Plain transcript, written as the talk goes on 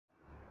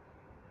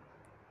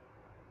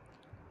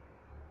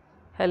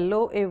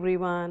Hello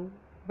everyone,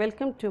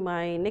 welcome to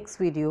my next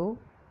video.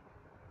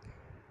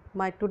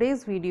 My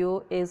today's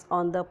video is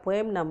on the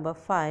poem number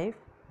 5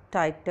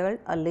 titled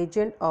A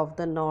Legend of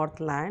the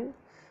Northland,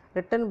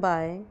 written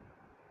by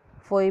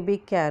Phoebe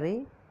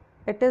Carey.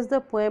 It is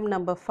the poem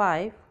number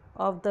 5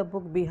 of the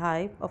book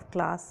Beehive of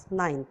class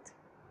 9th.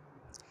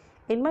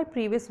 In my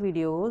previous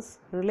videos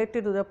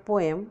related to the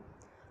poem,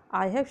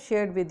 I have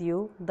shared with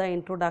you the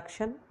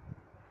introduction,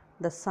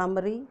 the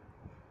summary,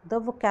 the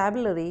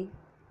vocabulary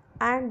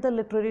and the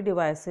literary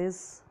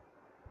devices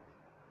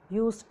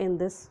used in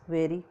this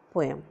very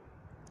poem.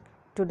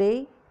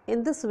 Today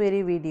in this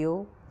very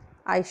video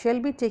I shall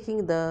be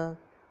taking the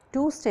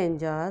two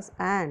stanzas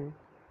and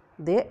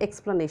their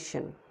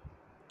explanation.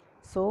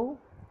 So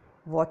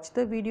watch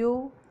the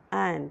video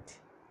and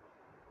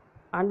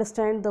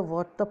understand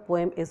what the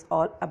poem is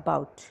all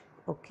about.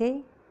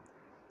 Okay,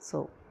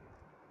 so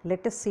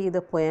let us see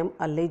the poem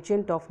A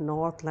Legend of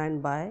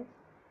Northland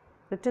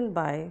written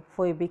by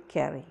Phoebe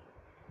Carey.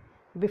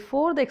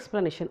 Before the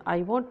explanation,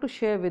 I want to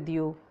share with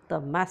you the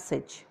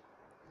message.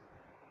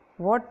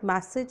 What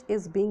message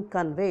is being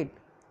conveyed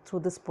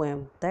through this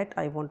poem that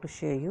I want to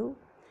share you.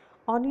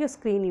 On your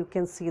screen you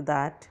can see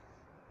that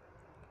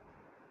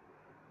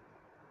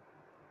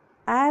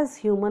as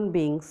human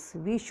beings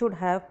we should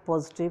have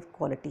positive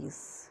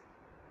qualities.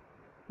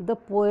 The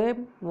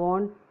poem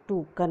wants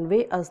to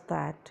convey us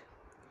that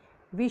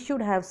we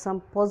should have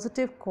some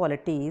positive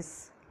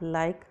qualities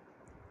like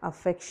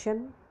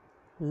affection,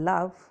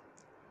 love,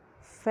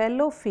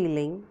 fellow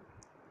feeling,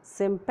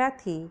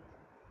 sympathy,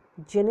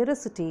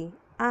 generosity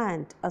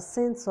and a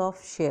sense of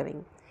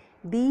sharing.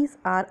 These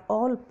are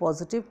all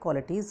positive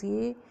qualities.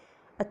 ये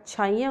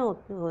अच्छाइयाँ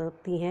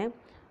होती हैं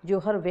जो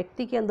हर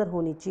व्यक्ति के अंदर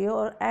होनी चाहिए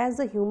और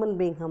एज अ ह्यूमन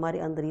बीइंग हमारे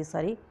अंदर ये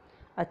सारी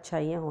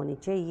अच्छाइयाँ होनी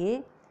चाहिए,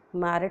 ये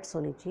मेरिट्स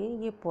होनी चाहिए,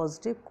 ये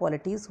पॉजिटिव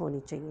क्वालिटीज़ होनी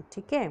चाहिए.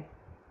 ठीक है,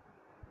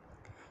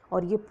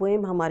 और ये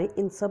पोएम हमारी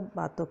इन सब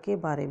बातों के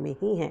बारे में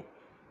ही है.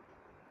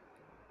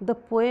 The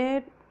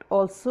poet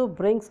also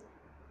brings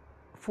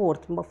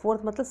fourth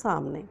मतलब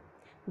सामने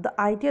the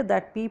idea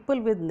that people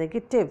with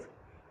negative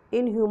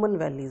in human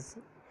values.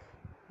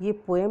 ये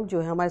पोएम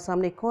जो है हमारे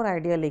सामने एक और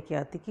आइडिया लेके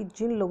आती कि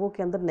जिन लोगों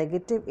के अंदर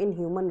नेगेटिव इन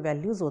ह्यूमन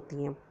वैल्यूज़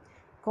होती हैं,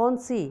 कौन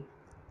सी,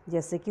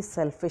 जैसे कि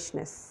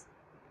selfishness,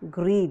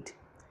 grid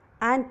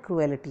and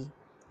cruelty,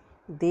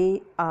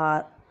 they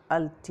are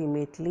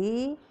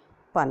ultimately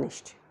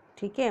punished.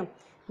 ठीक है,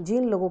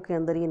 जिन लोगों के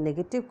अंदर ये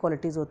नेगेटिव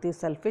क्वालिटीज़ होती है,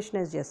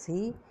 सेल्फिशनेस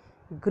जैसी,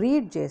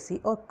 ग्रीड जैसी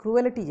और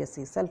क्रुएलिटी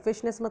जैसी.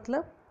 सेल्फिशनेस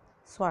मतलब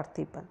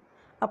स्वार्थीपन,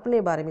 अपने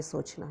बारे में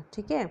सोचना.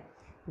 ठीक है,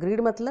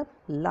 ग्रीड मतलब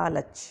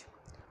लालच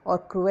और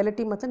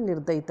क्रुएलिटी मतलब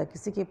निर्दयता,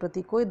 किसी के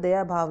प्रति कोई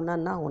दया भावना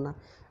ना होना.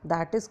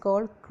 That is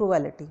called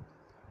cruelty.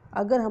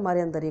 अगर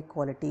हमारे अंदर ये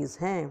क्वालिटीज़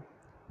हैं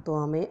तो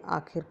हमें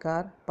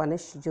आखिरकार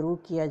पनिश जरूर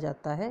किया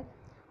जाता है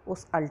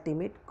उस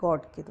अल्टीमेट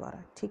गॉड के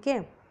द्वारा. ठीक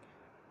है,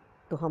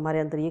 तो हमारे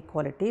अंदर ये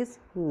क्वालिटीज़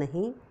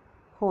नहीं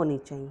होनी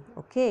चाहिए.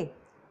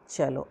 ओके,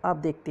 चलो अब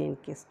देखते हैं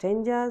इनके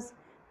स्टेंजाज.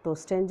 तो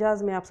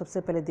स्टेंजाज में आप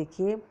सबसे पहले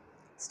देखिए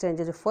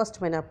स्टेंजा जो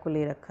फर्स्ट मैंने आपको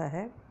ले रखा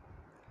है.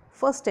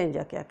 फर्स्ट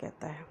स्टेंजा क्या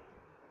कहता है?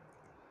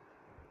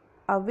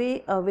 Away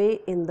away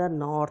in the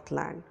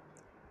Northland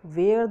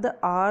where the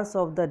hours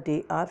of the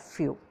day are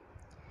few.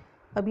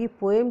 अब ये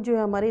पोएम जो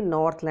है हमारी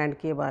नॉर्थलैंड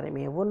के बारे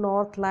में है. वो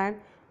नॉर्थलैंड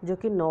जो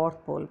कि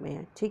नॉर्थ पोल में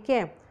है. ठीक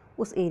है,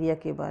 उस एरिया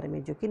के बारे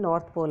में जो कि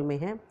नॉर्थ पोल में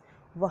है.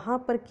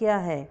 वहाँ पर क्या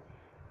है?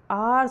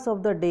 Hours of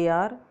the day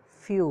are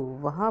few.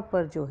 वहाँ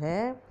पर जो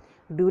है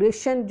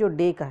ड्यूरेशन जो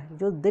डे का है,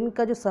 जो दिन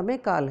का जो समय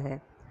काल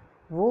है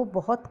वो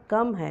बहुत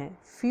कम है.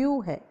 फ्यू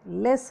है,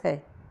 लेस है.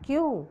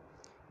 क्यों?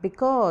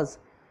 Because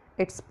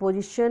its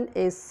position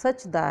is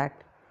such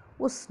that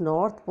उस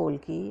नॉर्थ पोल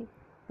की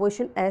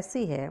पोजीशन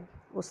ऐसी है,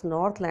 उस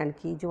नॉर्थलैंड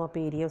की जो वहाँ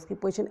पे एरिया उसकी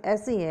पोजीशन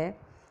ऐसी है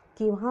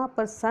कि वहाँ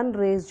पर सन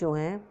रेज़ जो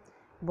हैं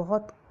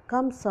बहुत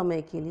कम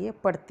समय के लिए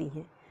पड़ती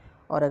हैं.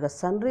 और अगर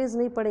सन रेज़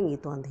नहीं पड़ेंगी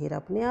तो अंधेरा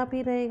अपने आप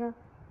ही रहेगा.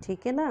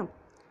 ठीक है ना,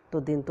 तो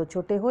दिन तो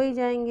छोटे हो ही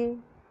जाएंगे.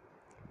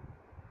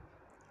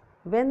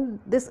 When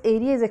this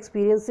area is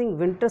experiencing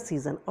winter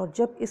season, और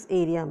जब इस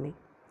एरिया में,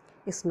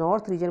 इस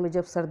नॉर्थ रीजन में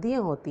जब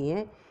सर्दियाँ होती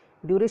हैं,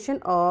 duration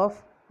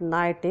of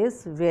night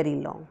is very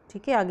long.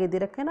 ठीक है, आगे दे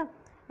रखा है ना,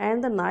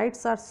 and the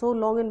nights are so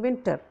long in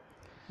winter.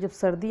 जब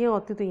सर्दियाँ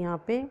होती तो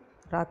यहाँ पे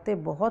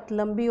रातें बहुत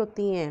लंबी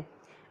होती हैं.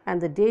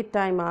 And the day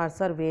time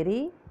hours are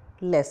very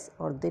less.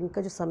 और दिन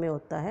का जो समय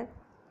होता है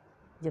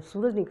जब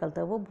सूरज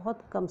निकलता है वो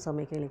बहुत कम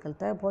समय के लिए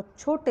निकलता है, बहुत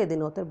छोटे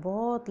दिन होते हैं,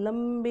 बहुत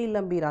लंबी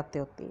लंबी रातें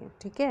होती हैं.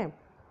 ठीक है,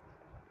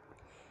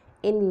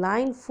 in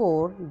line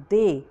 4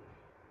 they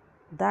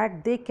that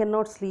they can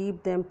not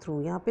sleep them through.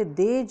 यहाँ पे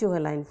दे जो है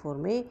लाइन 4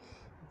 में,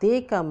 दे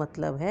का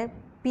मतलब है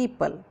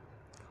people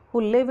who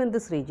live in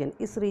this reason.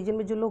 इस रीजन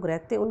में जो लोग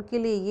रहते हैं उनके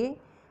लिए ये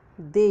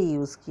दे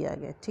यूज़ किया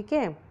गया. ठीक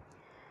है,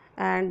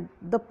 and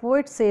the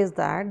poet says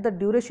that the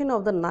duration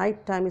of the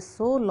night time is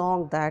so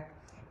long that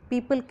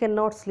people can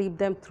not sleep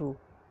them through.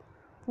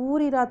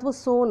 पूरी रात वो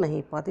सो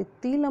नहीं पाते,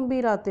 इतनी लंबी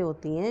रातें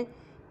होती हैं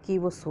कि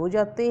वो सो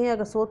जाते हैं.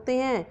 अगर सोते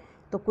हैं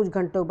तो कुछ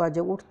घंटों बाद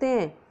जब उठते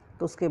हैं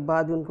तो उसके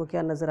बाद भी उनको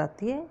क्या नज़र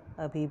आती है,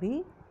 अभी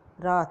भी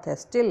रात है,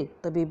 स्टिल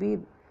तभी भी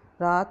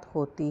रात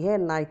होती है,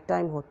 नाइट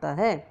टाइम होता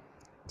है,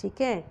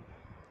 ठीक है।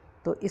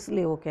 तो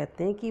इसलिए वो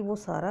कहते हैं कि वो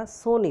सारा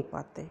सो नहीं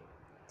पाते,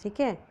 ठीक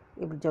है।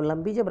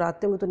 जब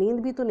रातें होंगी तो नींद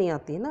भी तो नहीं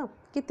आती है ना,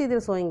 कितनी देर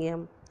सोएंगे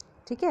हम,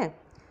 ठीक है।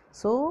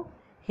 So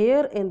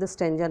here in the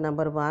stanza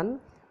number 1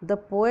 the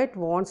poet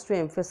wants to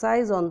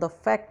emphasise on the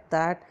fact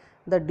that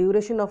the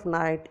duration of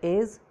night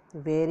is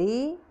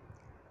very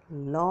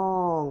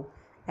long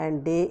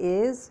and day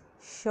is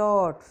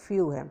short,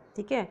 few है,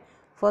 ठीक है।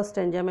 फर्स्ट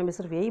स्टैंजा में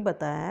सिर्फ यही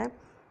बताया है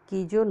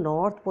कि जो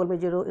नॉर्थ पोल में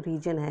जो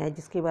रीजन है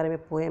जिसके बारे में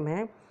पोएम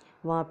है,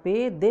 वहाँ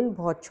पे दिन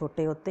बहुत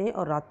छोटे होते हैं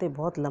और रातें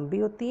बहुत लंबी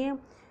होती हैं।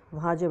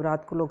 वहाँ जब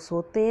रात को लोग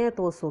सोते हैं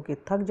तो वो सो के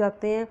थक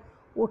जाते हैं,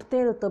 उठते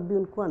हैं तो तब भी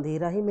उनको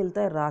अंधेरा ही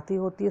मिलता है, रात ही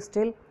होती है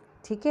स्टिल,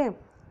 ठीक है।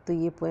 तो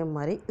ये पोएम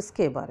हमारी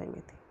इसके बारे में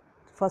थी,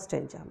 फर्स्ट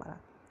स्टैंजा हमारा,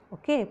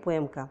 ओके,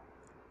 पोएम का।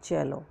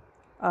 चलो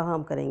अब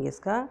हम करेंगे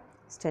इसका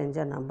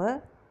स्टैंजा नंबर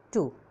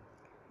 2।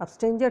 अब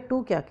स्टैंजा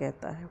 2 क्या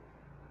कहता है,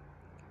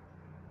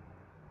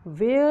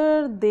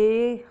 where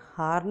they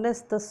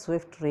harness the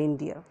Swift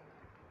reindeer.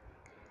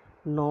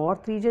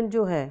 North region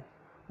जो है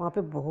वहाँ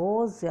पे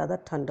बहुत ज़्यादा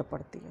ठंड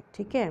पड़ती है,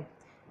 ठीक है,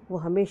 वो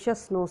हमेशा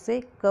स्नो से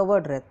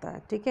कवर्ड रहता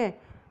है, ठीक है।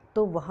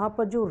 तो वहाँ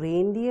पर जो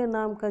रेनडियर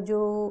नाम का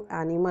जो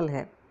एनिमल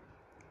है,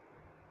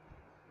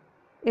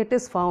 it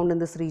is found in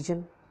this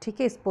reason, ठीक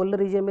है। इस पोलर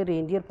रीजन में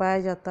रेनडियर पाया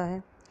जाता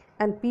है।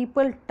 एंड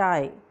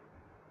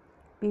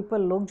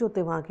पीपल लोग जो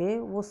होते वहाँ के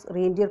वो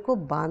रेनडियर को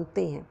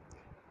बांधते हैं,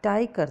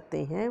 टाई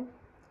करते हैं,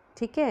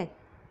 ठीक है,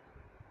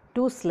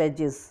 टू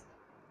स्लेजेस।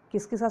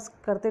 किसके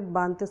साथ करते,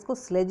 बांधते उसको,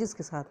 स्लेजेस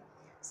के साथ।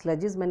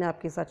 स्लेजेस मैंने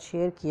आपके साथ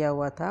शेयर किया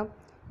हुआ था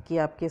कि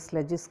आपके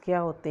स्लेजेस क्या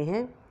होते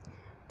हैं,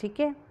 ठीक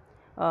है।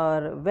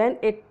 और व्हेन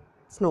इट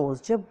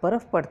स्नोज, जब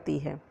बर्फ़ पड़ती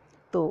है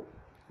तो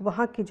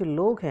वहाँ के जो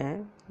लोग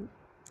हैं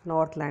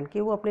नॉर्थलैंड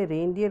के, वो अपने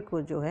रेनडियर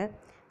को जो है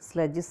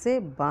स्लेजेस से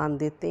बांध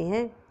देते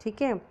हैं,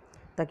 ठीक है,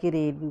 ताकि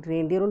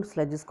रेनडियर उन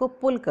स्लेजेस को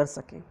पुल कर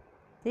सकें,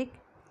 ठीक।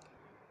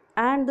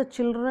 And the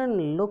children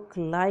look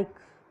like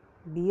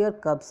beer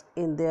कब्स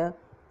in their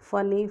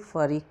funny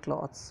फरी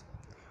क्लॉथ्स।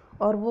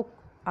 और वो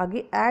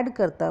आगे ऐड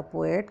करता है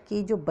पोएट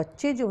कि जो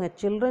बच्चे जो हैं,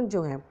 चिल्ड्रन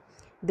जो हैं,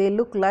 they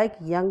look like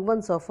young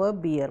ones of a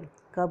beer.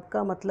 कब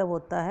का मतलब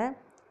होता है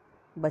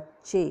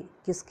बच्चे,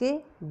 किसके,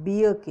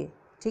 बियर के,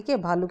 ठीक है,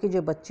 भालू के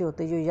जो बच्चे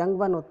होते हैं, जो यंग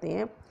वन होते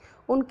हैं,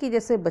 उनके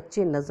जैसे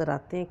बच्चे नज़र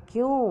आते हैं।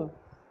 क्यों,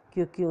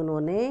 क्योंकि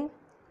उन्होंने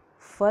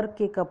फर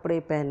के कपड़े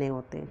पहने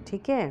होते हैं,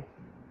 ठीक है,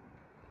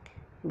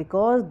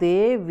 because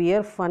they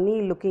wear funny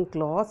looking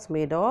clothes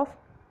made of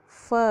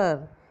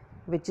for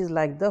which is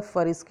like the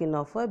फरी स्किन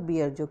ऑफ अ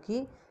बियर। जो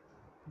कि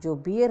जो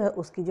बियर है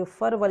उसकी जो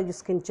फर वाली जो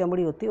स्किन,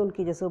 चमड़ी होती है,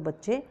 उनकी जैसे वो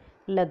बच्चे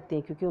लगते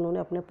हैं, क्योंकि उन्होंने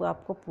अपने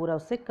आप को पूरा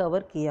उससे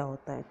कवर किया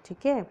होता है,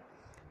 ठीक है।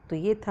 तो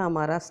ये था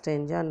हमारा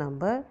स्टैंजा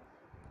नंबर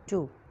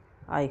 2।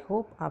 आई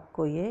होप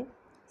आपको ये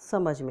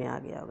समझ में आ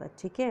गया होगा,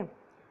 ठीक है।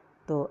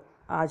 तो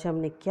आज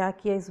हमने क्या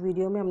किया इस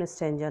वीडियो में, हमने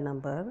स्टैंजा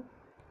नंबर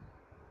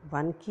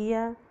 1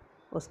 किया,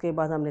 उसके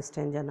बाद हमने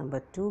स्टैंजा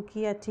नंबर 2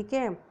 किया, ठीक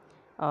है।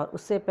 और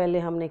उससे पहले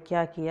हमने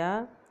क्या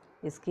किया,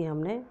 इसकी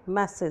हमने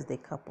मैसेज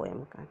देखा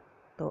पोएम का।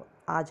 तो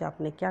आज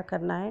आपने क्या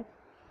करना है,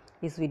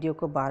 इस वीडियो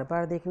को बार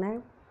बार देखना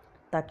है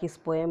ताकि इस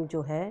पोएम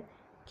जो है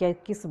क्या,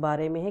 किस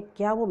बारे में है,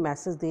 क्या वो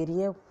मैसेज दे रही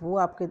है, वो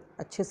आपके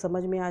अच्छे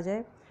समझ में आ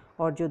जाए।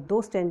 और जो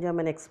 2 स्टैंजा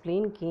मैंने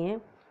एक्सप्लेन किए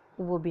हैं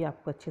वो भी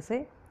आपको अच्छे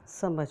से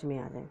समझ में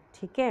आ जाए,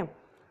 ठीक है।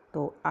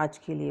 तो आज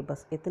के लिए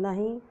बस इतना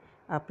ही।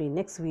 अपनी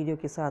नेक्स्ट वीडियो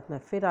के साथ मैं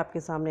फिर आपके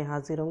सामने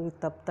हाजिर होंगी।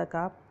 तब तक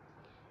आप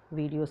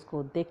वीडियोस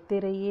को देखते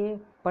रहिए,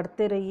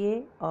 पढ़ते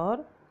रहिए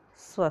और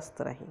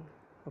स्वस्थ रहें।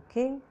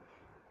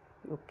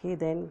 Okay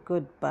then,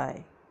 good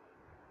bye.